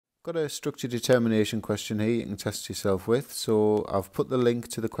Got a structure determination question here you can test yourself with. So I've put the link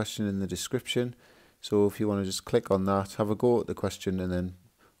to the question in the description. So if you want to just click on that, have a go at the question and then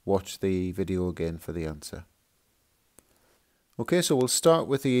watch the video again for the answer. Okay, so we'll start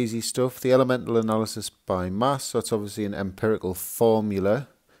with the easy stuff, the elemental analysis by mass. So it's obviously an empirical formula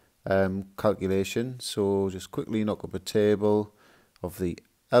calculation. So just quickly knock up a table of the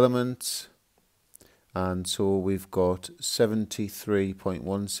elements. And so we've got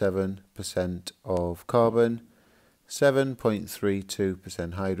 73.17% of carbon,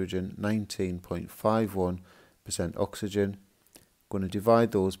 7.32% hydrogen, 19.51% oxygen. Going to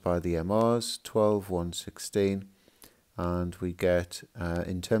divide those by the MRs, 12, 1, 16, and we get,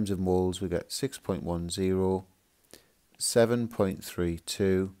 in terms of moles, we get 6.10,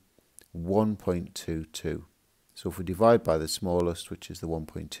 7.32, 1.22. So if we divide by the smallest, which is the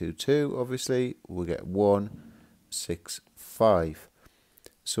 1.22, obviously, we'll get 165.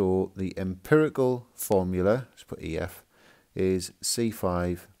 So the empirical formula, let's put EF, is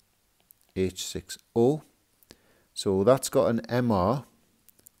C5H6O. So that's got an MR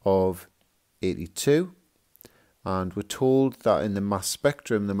of 82. And we're told that in the mass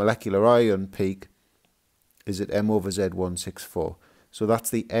spectrum, the molecular ion peak is at M over Z164. So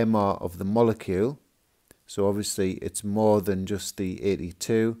that's the MR of the molecule. So obviously it's more than just the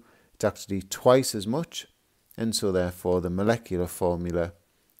 82, it's actually twice as much, and so therefore the molecular formula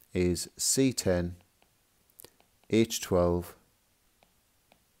is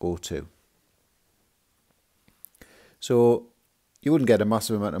C10H12O2. So you wouldn't get a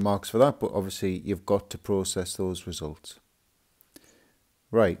massive amount of marks for that, but obviously you've got to process those results.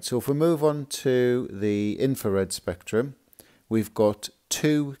 Right, so if we move on to the infrared spectrum, we've got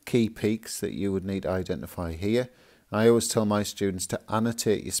two key peaks that you would need to identify here. I always tell my students to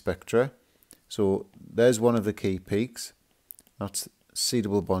annotate your spectra. So there's one of the key peaks. That's C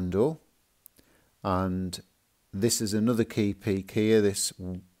double bond O. And this is another key peak here, this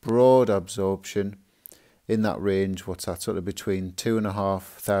broad absorption in that range. What's that, sort of between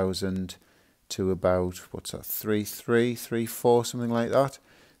 2,500 to about, what's that, 3.3, 3.4, something like that.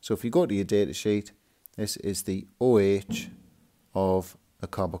 So if you go to your data sheet, this is the OH of a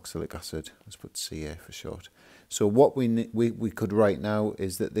carboxylic acid. Let's put Ca for short. So what we could write now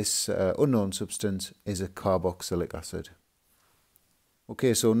is that this unknown substance is a carboxylic acid.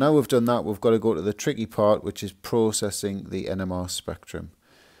 Okay, so now we've done that, we've got to go to the tricky part, which is processing the NMR spectrum.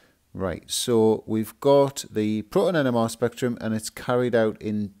 Right, so we've got the proton NMR spectrum and it's carried out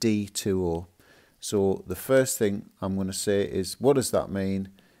in D2O. So the first thing I'm going to say is, what does that mean?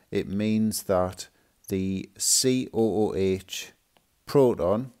 It means that the COOH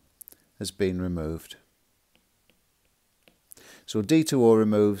proton has been removed. So D2O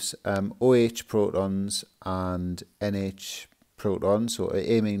removes OH protons and NH protons, so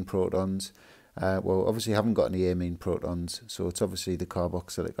amine protons. Well, obviously haven't got any amine protons, so it's obviously the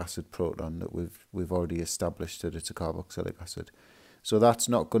carboxylic acid proton that we've already established that it's a carboxylic acid. So that's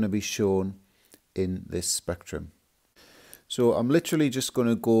not going to be shown in this spectrum. So I'm literally just going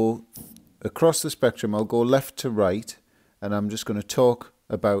to go across the spectrum. I'll go left to right, and I'm just going to talk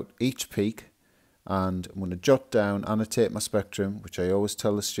about each peak, and I'm going to jot down, annotate my spectrum, which I always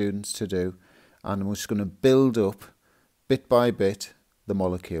tell the students to do, and I'm just going to build up bit by bit the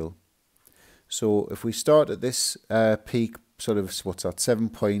molecule. So if we start at this peak, sort of, what's that,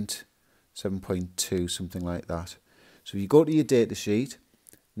 7.2, something like that. So if you go to your data sheet,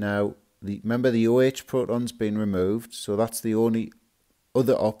 now remember the OH proton's been removed, so that's the only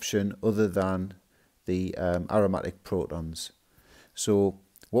other option other than the aromatic protons. So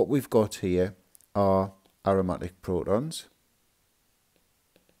what we've got here are aromatic protons,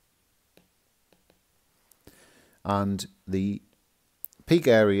 and the peak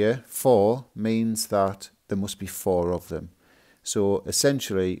area 4 means that there must be 4 of them. So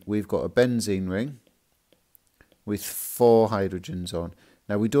essentially we've got a benzene ring with 4 hydrogens on.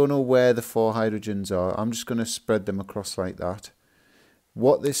 Now we don't know where the 4 hydrogens are. I'm just going to spread them across like that.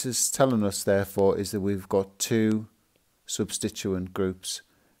 What this is telling us, therefore, is that we've got 2 substituent groups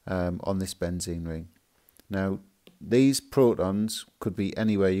on this benzene ring. Now, these protons could be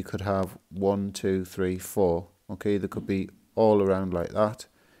anywhere. You could have 1, 2, 3, 4. Okay, they could be all around like that,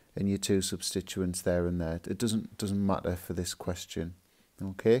 and your 2 substituents there and there. It doesn't matter for this question.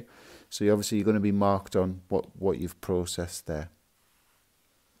 Okay, so obviously you're going to be marked on what you've processed there.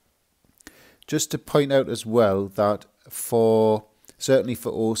 Just to point out as well that certainly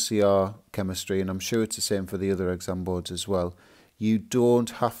for OCR chemistry, and I'm sure it's the same for the other exam boards as well, you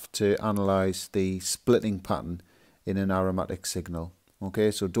don't have to analyse the splitting pattern in an aromatic signal. Okay,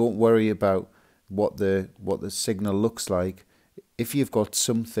 so don't worry about what the signal looks like. if you've got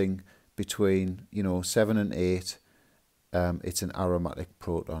something between, 7 and 8, it's an aromatic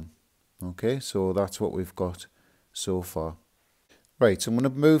proton. Okay, so that's what we've got so far. Right, so I'm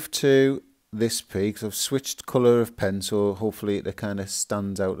going to move to this peak. So I've switched colour of pen, so hopefully it kind of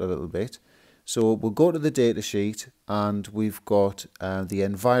stands out a little bit. So we'll go to the datasheet, and we've got the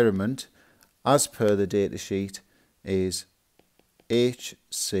environment, as per the datasheet, is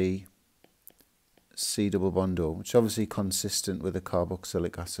HC C double bond O, which is obviously consistent with the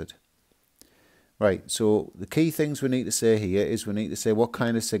carboxylic acid. Right, so the key things we need to say here is we need to say what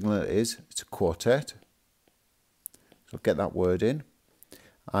kind of signal it is. It's a quartet. So get that word in.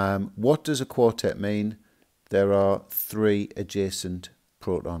 What does a quartet mean? There are 3 adjacent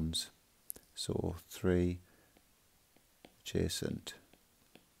protons. So 3 adjacent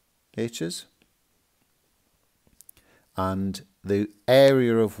H's. And the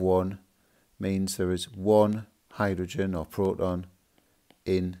area of 1 means there is 1 hydrogen or proton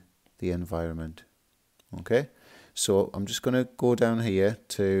in the environment. Okay, so I'm just going to go down here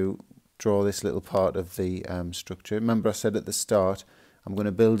to draw this little part of the structure. Remember, I said at the start I'm going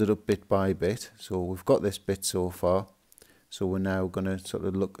to build it up bit by bit. So we've got this bit so far. So we're now going to sort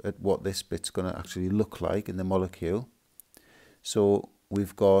of look at what this bit's going to actually look like in the molecule. So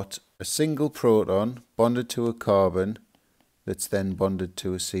we've got a single proton bonded to a carbon that's then bonded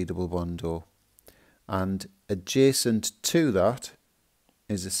to a C double bond O. And adjacent to that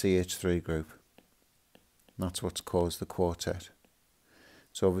is a CH3 group. That's what's caused the quartet.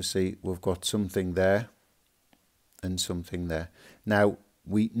 So obviously we've got something there and something there. Now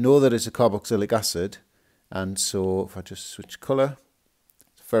we know that it's a carboxylic acid, and so if I just switch colour,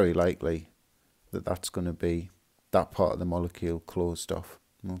 it's very likely that that's going to be that part of the molecule closed off.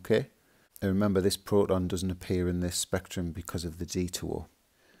 Okay, and remember, this proton doesn't appear in this spectrum because of the D2O.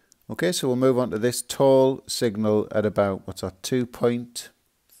 Okay, so we'll move on to this tall signal at about, what's that,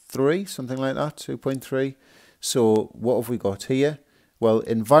 2.3, something like that, 2.3. So what have we got here? Well,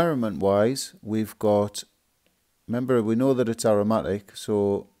 environment-wise, we've got, remember, we know that it's aromatic,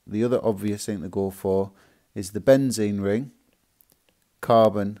 so the other obvious thing to go for is the benzene ring,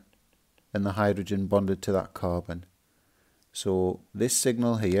 carbon, and the hydrogen bonded to that carbon. So this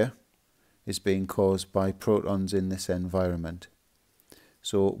signal here is being caused by protons in this environment.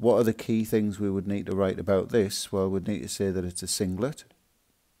 So what are the key things we would need to write about this? Well, we'd need to say that it's a singlet.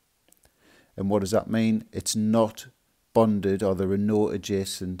 And what does that mean? It's not bonded, or there are no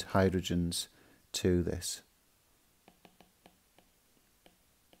adjacent hydrogens to this.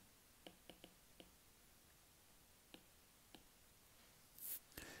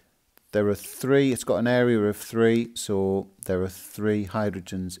 There are 3, it's got an area of 3, so there are 3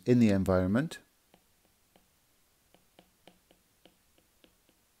 hydrogens in the environment.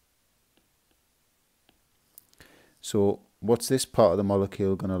 So what's this part of the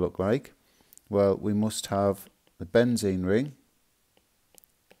molecule going to look like? Well, we must have the benzene ring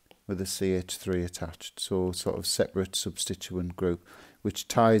with a CH3 attached, so sort of separate substituent group, which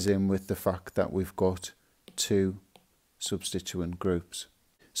ties in with the fact that we've got 2 substituent groups.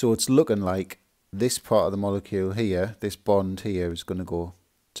 So it's looking like this part of the molecule here, this bond here, is going to go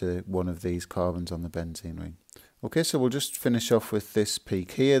to one of these carbons on the benzene ring. Okay, so we'll just finish off with this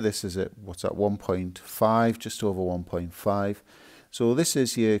peak here. This is at, what's that, 1.5, just over 1.5. So this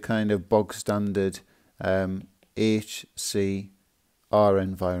is your kind of bog standard HCr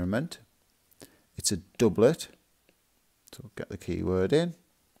environment. It's a doublet, so get the keyword in.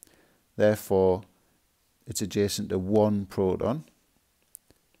 Therefore, it's adjacent to 1 proton.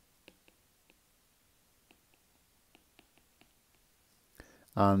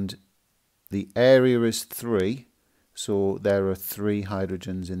 And the area is 3, so there are 3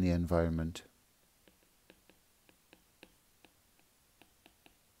 hydrogens in the environment.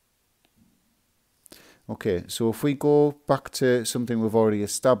 Okay, so if we go back to something we've already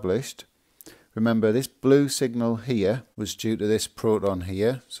established, remember this blue signal here was due to this proton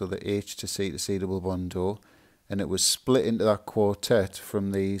here, so the H to C double bond O, and it was split into that quartet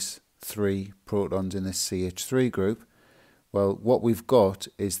from these 3 protons in this CH3 group. Well, what we've got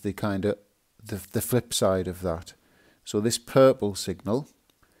is the kind of the flip side of that. So this purple signal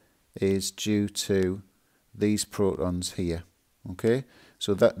is due to these protons here. Okay,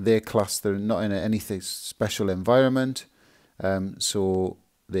 so that they're classed, they're not in anything special environment, so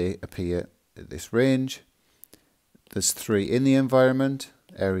they appear at this range. There's 3 in the environment,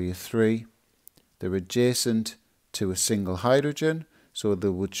 area 3. They're adjacent to a single hydrogen, so they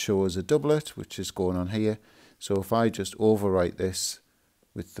would show as a doublet, which is going on here. So if I just overwrite this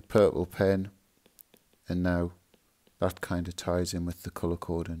with the purple pen, and now that kind of ties in with the colour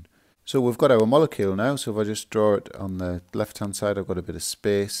coding. So we've got our molecule now, so if I just draw it on the left hand side, I've got a bit of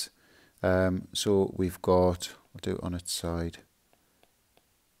space. So we've got, I'll do it on its side.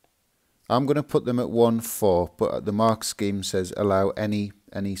 I'm going to put them at 1,4, but the mark scheme says allow any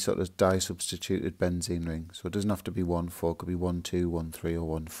sort of di-substituted benzene ring. So it doesn't have to be 1,4, it could be 1,2, 1,3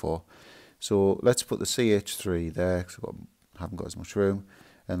 or 1,4. So let's put the CH3 there, because I haven't got as much room,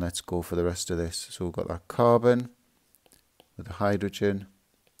 and let's go for the rest of this. So we've got that carbon with a hydrogen,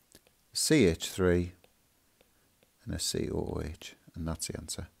 CH3 and a COOH, and that's the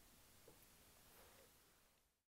answer.